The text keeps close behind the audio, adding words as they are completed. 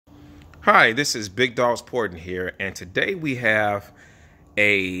Hi, this is Big Dog Sporting here, and today we have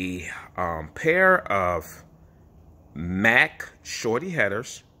a pair of Mac shorty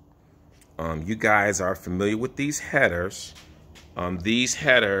headers. You guys are familiar with these headers. These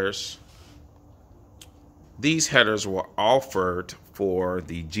headers were offered for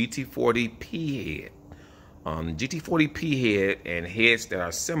the GT40P head. GT40P head and heads that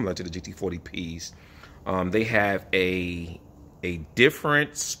are similar to the GT40Ps, they have a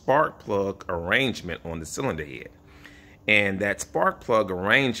different spark plug arrangement on the cylinder head, and that spark plug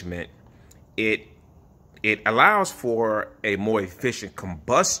arrangement it allows for a more efficient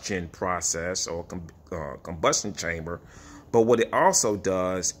combustion process or combustion chamber. But what it also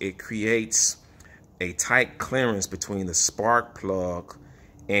does, it creates a tight clearance between the spark plug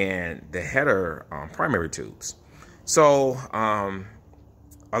and the header primary tubes. So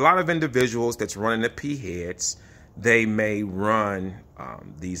a lot of individuals that's running the P heads, they may run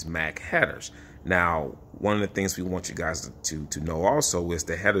these Mac headers. Now, one of the things we want you guys to know also is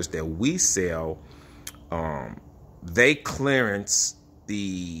the headers that we sell, they clearance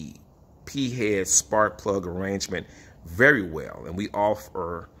the P head spark plug arrangement very well, and we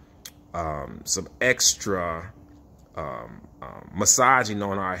offer some extra massaging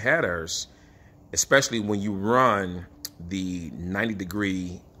on our headers, especially when you run the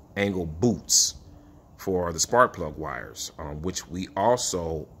 90-degree angle boots for the spark plug wires, which we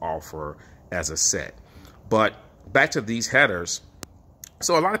also offer as a set. But back to these headers.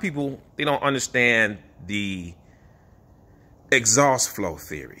 So a lot of people, they don't understand the exhaust flow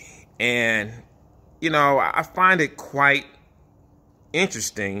theory. And, you know, I find it quite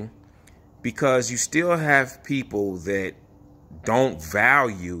interesting because you still have people that don't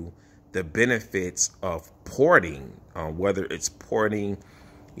value the benefits of porting, whether it's porting,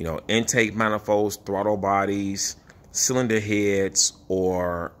 you know, intake manifolds, throttle bodies, cylinder heads,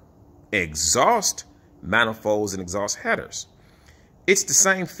 or exhaust manifolds and exhaust headers. It's the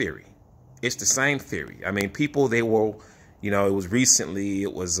same theory. It's the same theory. I mean, people, they will, you know,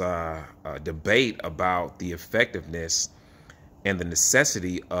 it was a debate about the effectiveness and the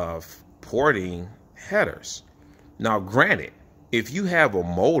necessity of porting headers. Now, granted, if you have a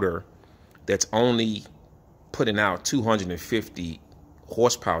motor that's only putting out 250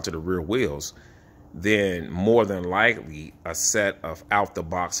 horsepower to the rear wheels, then more than likely a set of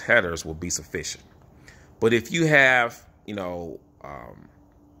out-the-box headers will be sufficient. But if you have, you know,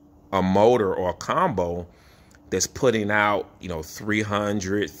 a motor or a combo that's putting out, you know,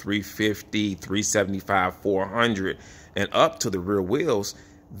 300, 350, 375, 400, and up to the rear wheels,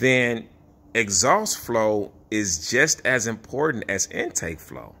 then exhaust flow is just as important as intake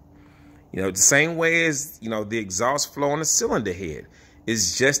flow. You know, the same way as, you know, the exhaust flow on the cylinder head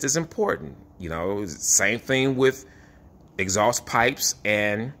is just as important. You know, same thing with exhaust pipes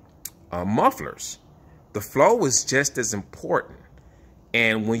and mufflers. The flow is just as important.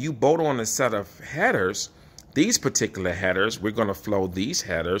 And when you bolt on a set of headers, these particular headers, we're going to flow these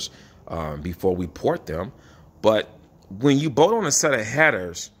headers before we port them. But when you bolt on a set of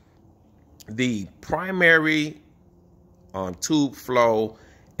headers, the primary tube flow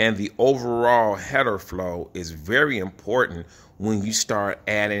and the overall header flow is very important when you start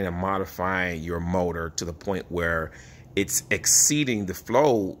adding and modifying your motor to the point where it's exceeding the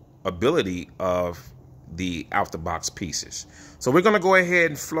flow ability of the out-the-box pieces. So we're going to go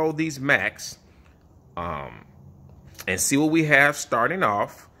ahead and flow these Macs and see what we have starting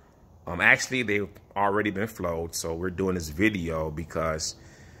off. Actually, they've already been flowed, so we're doing this video because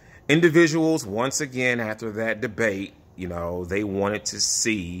individuals, once again, after that debate, you know, they wanted to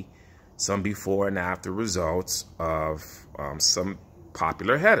see some before and after results of some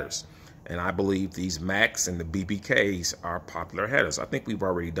popular headers. And I believe these Macs and the BBKs are popular headers. I think we've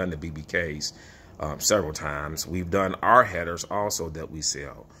already done the BBKs several times. We've done our headers also that we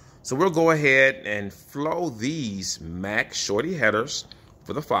sell. So we'll go ahead and flow these Mac shorty headers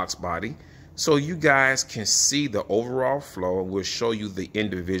for the Fox body so you guys can see the overall flow, and we'll show you the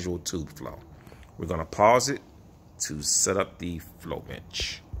individual tube flow. We're going to pause it to set up the flow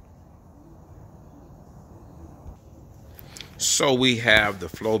bench. So we have the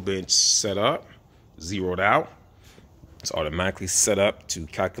flow bench set up, zeroed out. It's automatically set up to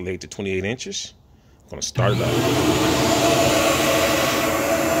calculate to 28 inches. I'm going to start it up.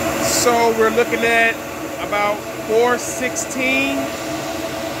 So we're looking at about 416,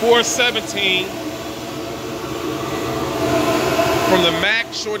 417 from the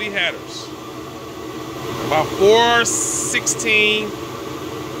Mac shorty headers. About 416,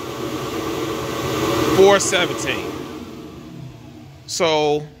 417.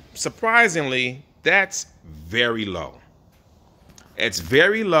 So surprisingly, that's very low. It's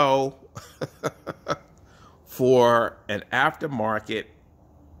very low for an aftermarket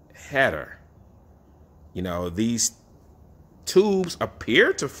header. You know, these tubes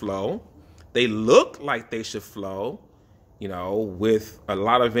appear to flow. They look like they should flow, you know, with a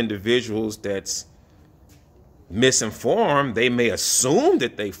lot of individuals that's misinformed. They may assume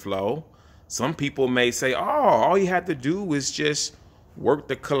that they flow. Some people may say, oh, all you have to do is just work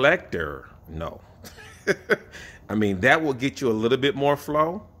the collector. No. I mean, that will get you a little bit more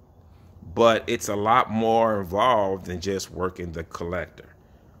flow, but it's a lot more involved than just working the collector.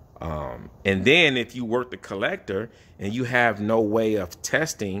 And then if you work the collector and you have no way of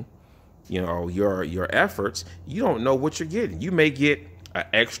testing, you know, your efforts, you don't know what you're getting. You may get an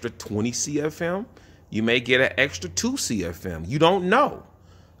extra 20 CFM. You may get an extra 2 CFM. You don't know.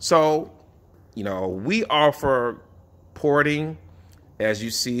 So, you know, we offer porting. As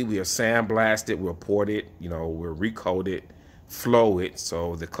you see, we are sandblasted, we'll port it, you know, we'll recoat it, flow it,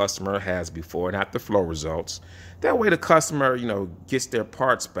 so the customer has before and after flow results. That way the customer, you know, gets their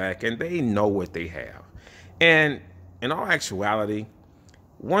parts back and they know what they have. And in all actuality,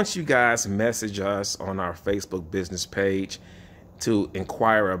 once you guys message us on our Facebook business page to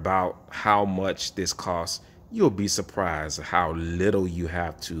inquire about how much this costs, you'll be surprised at how little you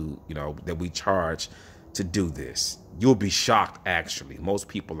have to, you know, that we charge to do this. You'll be shocked, actually. Most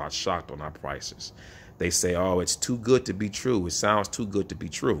people are shocked on our prices. They say, oh, it's too good to be true. It sounds too good to be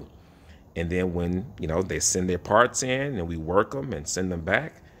true. And then when, you know, they send their parts in and we work them and send them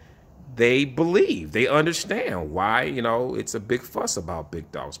back, they believe, they understand why, you know, it's a big fuss about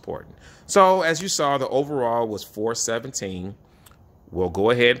Big Dog's porting. So as you saw, the overall was $417. We'll go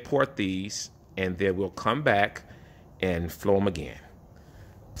ahead and port these and then we'll come back and flow them again.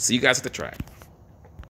 See you guys at the track.